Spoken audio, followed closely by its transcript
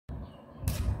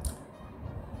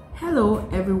Hello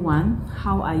everyone,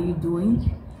 how are you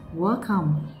doing?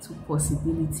 Welcome to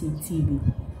Possibility TV.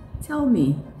 Tell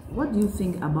me, what do you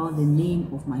think about the name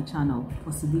of my channel,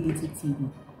 Possibility TV?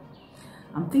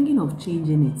 I'm thinking of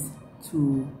changing it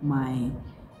to my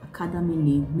academy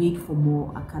name, Made for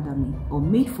More Academy or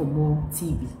Made for More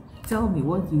TV. Tell me,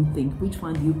 what do you think? Which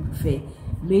one do you prefer,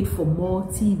 Made for More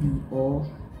TV or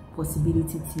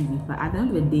Possibility TV? But at the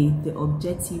end of the day, the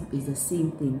objective is the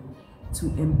same thing: to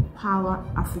empower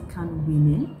African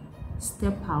women,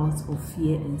 step out of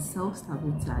fear and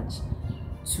self-sabotage,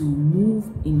 to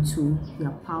move into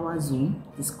their power zone,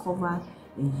 discover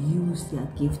and use their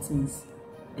giftings,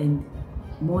 and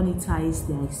monetize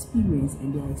their experience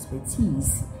and their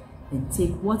expertise, and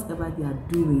take whatever they are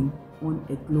doing on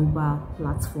a global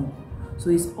platform. So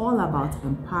it's all about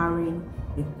empowering,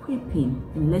 equipping,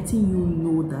 and letting you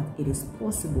know that it is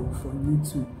possible for you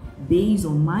to, based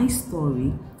on my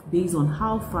story, based on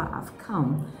how far I've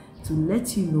come, to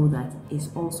let you know that it's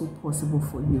also possible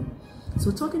for you.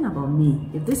 So talking about me,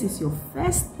 if this is your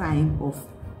first time of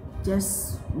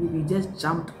maybe just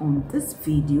jumped on this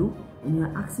video and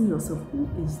you're asking yourself, who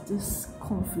is this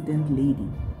confident lady?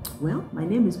 Well, my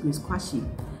name is Grace Kwashi.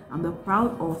 I'm the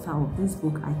proud author of this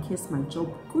book, I Kissed My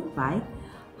Job Goodbye: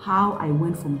 How I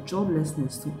Went from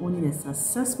Joblessness to Owning a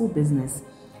Successful Business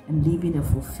and Living a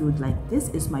Fulfilled Life. This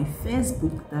is my first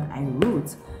book that I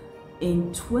wrote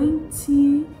in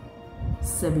 2017.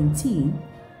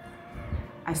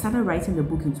 I started writing the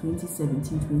book in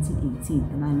 2017, 2018,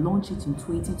 and I launched it in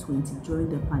 2020 during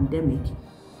the pandemic,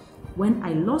 when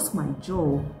I lost my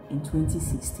job in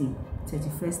 2016,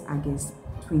 31st August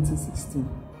 2016.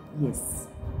 Yes,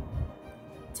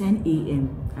 10 a.m.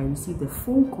 I received a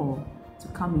phone call to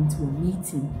come into a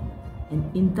meeting, and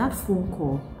in that phone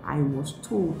call I was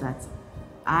told that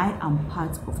I am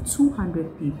part of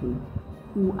 200 people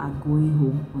who are going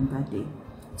home on that day.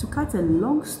 To cut a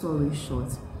long story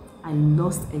short, I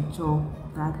lost a job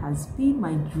that has been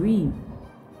my dream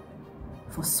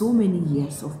for so many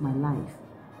years of my life.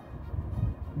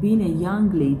 Being a young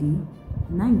lady,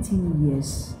 19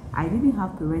 years, I didn't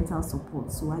have parental support,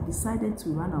 so I decided to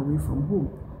run away from home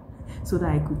so that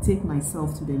I could take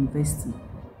myself to the university.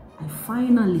 I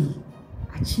finally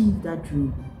achieved that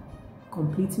dream,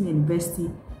 completing university,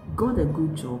 got a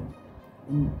good job,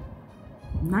 and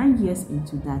 9 years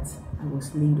into that, I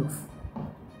was laid off.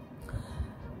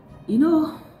 You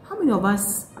know, how many of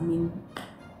us, you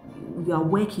are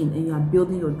working and you are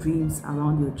building your dreams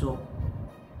around your job?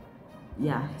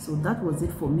 Yeah, so that was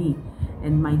it for me.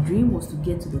 And my dream was to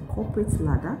get to the corporate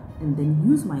ladder and then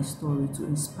use my story to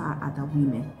inspire other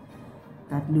women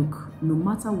that, look, no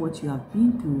matter what you have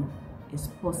been through, it's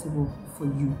possible for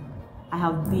you. I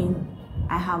have been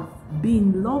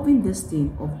loving this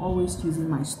thing of always using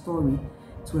my story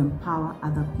to empower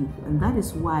other people, and that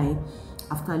is why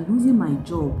after losing my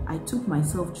job, I took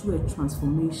myself through a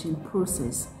transformation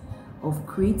process of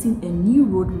creating a new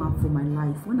roadmap for my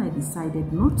life when I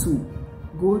decided not to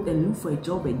go and look for a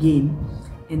job again,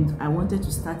 and I wanted to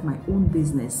start my own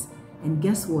business. And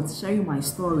guess what? Sharing my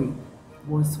story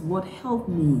was what helped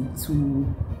me to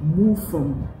move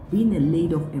from being a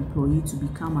laid-off employee to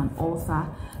become an author.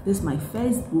 This is my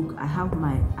first book. I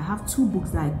have two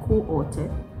books that I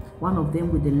co-authored, one of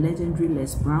them with the legendary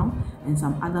Les Brown and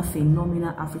some other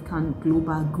phenomenal African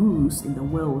global gurus in the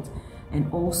world. And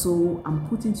also I'm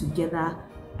putting together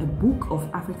a book of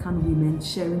African women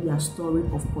sharing their story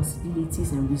of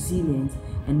possibilities and resilience.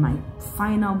 And my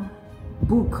final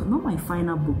book, not the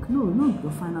final book,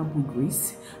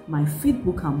 Grace. My fifth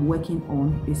book I'm working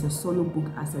on is a solo book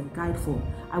as a guide for,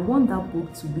 I want that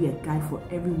book to be a guide for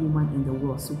every woman in the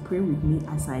world. So pray with me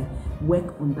as I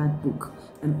work on that book.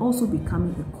 And also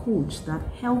becoming a coach that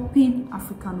helping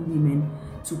African women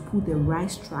to put the right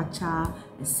structure,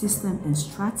 a system and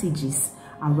strategies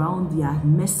around their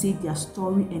message, their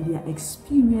story and their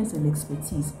experience and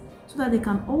expertise, so that they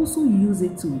can also use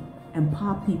it to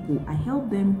empower people. I help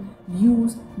them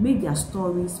make their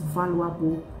stories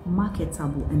valuable,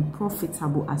 marketable and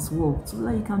profitable as well, so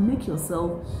that you can make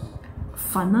yourself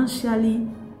financially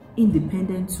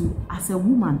independent too as a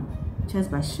woman, just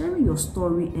by sharing your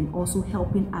story and also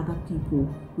helping other people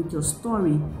with your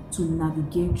story to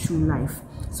navigate through life.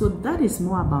 So that is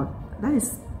a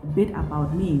bit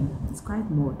about me. It's quite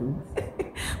more though.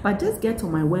 But just get to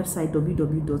my website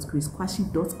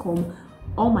www.gracekwashi.com.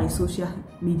 all my social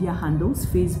media handles: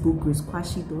 Facebook Grace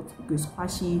Kwashi,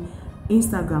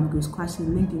 Instagram Grace Kwashi,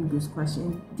 LinkedIn Grace Kwashi,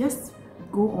 and just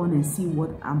go on and see what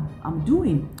I'm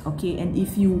doing. Okay, and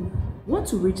if you want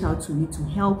to reach out to me to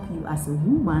help you as a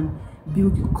woman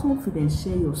build your confidence,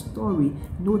 share your story,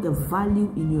 know the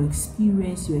value in your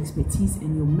experience, your expertise,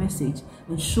 and your message,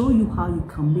 and show you how you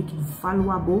can make it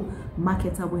valuable,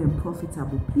 marketable, and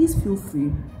profitable, please feel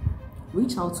free.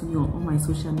 Reach out to me on all my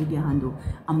social media handle.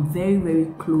 I'm very, very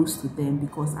close to them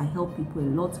because I help people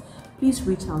a lot. Please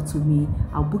reach out to me.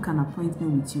 I'll book an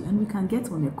appointment with you and we can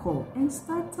get on a call and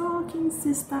start talking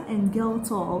sister and girl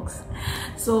talks.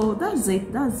 So that's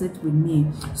it with me.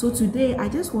 So today I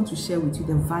just want to share with you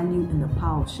the value and the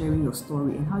power of sharing your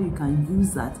story and how you can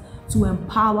use that to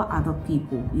empower other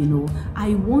people. You know,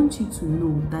 I want you to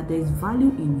know that there's value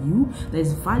in you,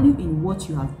 there's value in what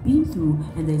you have been through,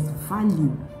 and there's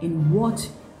value in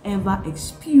whatever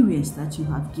experience that you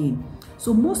have gained.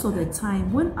 So most of the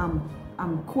time when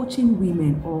I'm coaching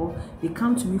women or they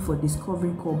come to me for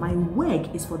discovery call, my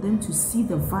work is for them to see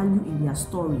the value in their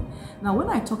story. Now when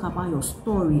I talk about your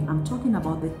story, I'm talking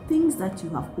about the things that you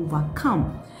have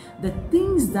overcome, the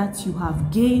things that you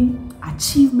have gained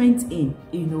achievement in.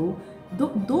 You know,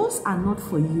 those are not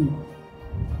for you.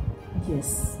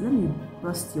 Yes, let me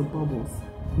burst your bubbles.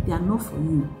 They are not for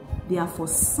you. They are for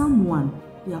someone.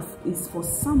 It's for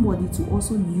somebody to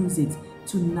also use it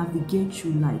to navigate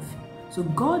through life. So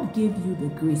God gave you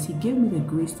the grace. He gave me the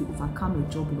grace to overcome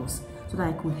a job loss so that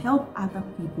I could help other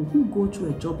people who go through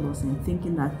a job loss and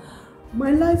thinking that my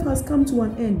life has come to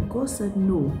an end. God said,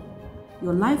 no,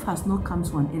 your life has not come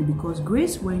to an end because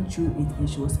grace went through it and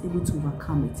she was able to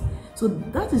overcome it. So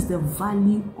that is the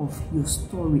value of your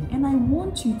story. And I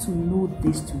want you to know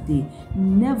this today.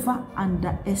 Never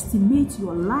underestimate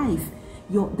your life.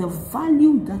 The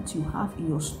value that you have in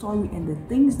your story and the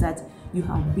things that you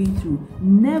have been through.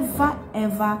 Never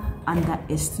ever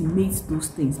underestimate those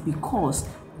things because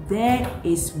there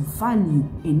is value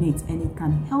in it and it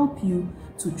can help you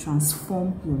to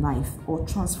transform your life or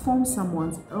transform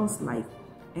someone else's life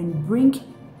and bring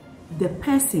the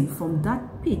person from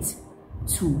that pit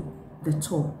to the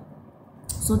top.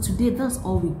 So today, that's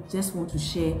all we just want to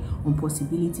share on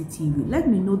Possibility TV. Let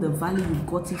me know the value you've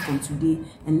gotten from today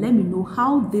and let me know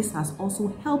how this has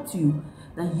also helped you,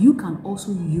 that you can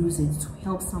also use it to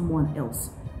help someone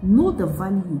else. Know the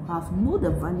value you have, know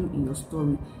the value in your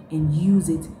story and use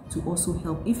it to also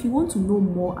help. If you want to know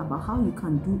more about how you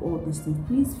can do all these things,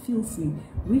 please feel free,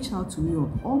 reach out to me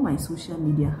on all my social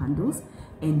media handles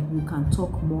and we can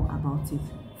talk more about it.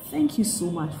 Thank you so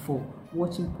much for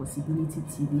watching Possibility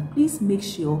TV. Please make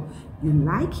sure you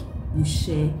like, you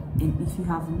share, and if you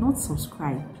have not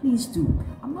subscribed, please do.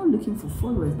 I'm not looking for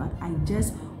followers, but I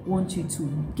just want you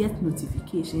to get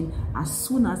notification as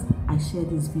soon as I share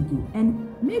this video.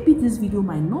 And maybe this video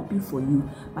might not be for you,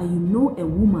 but you know a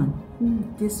woman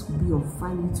who this will be of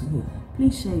value to her.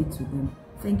 Please share it to them.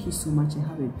 Thank you so much and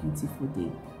have a beautiful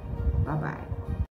day. Bye bye.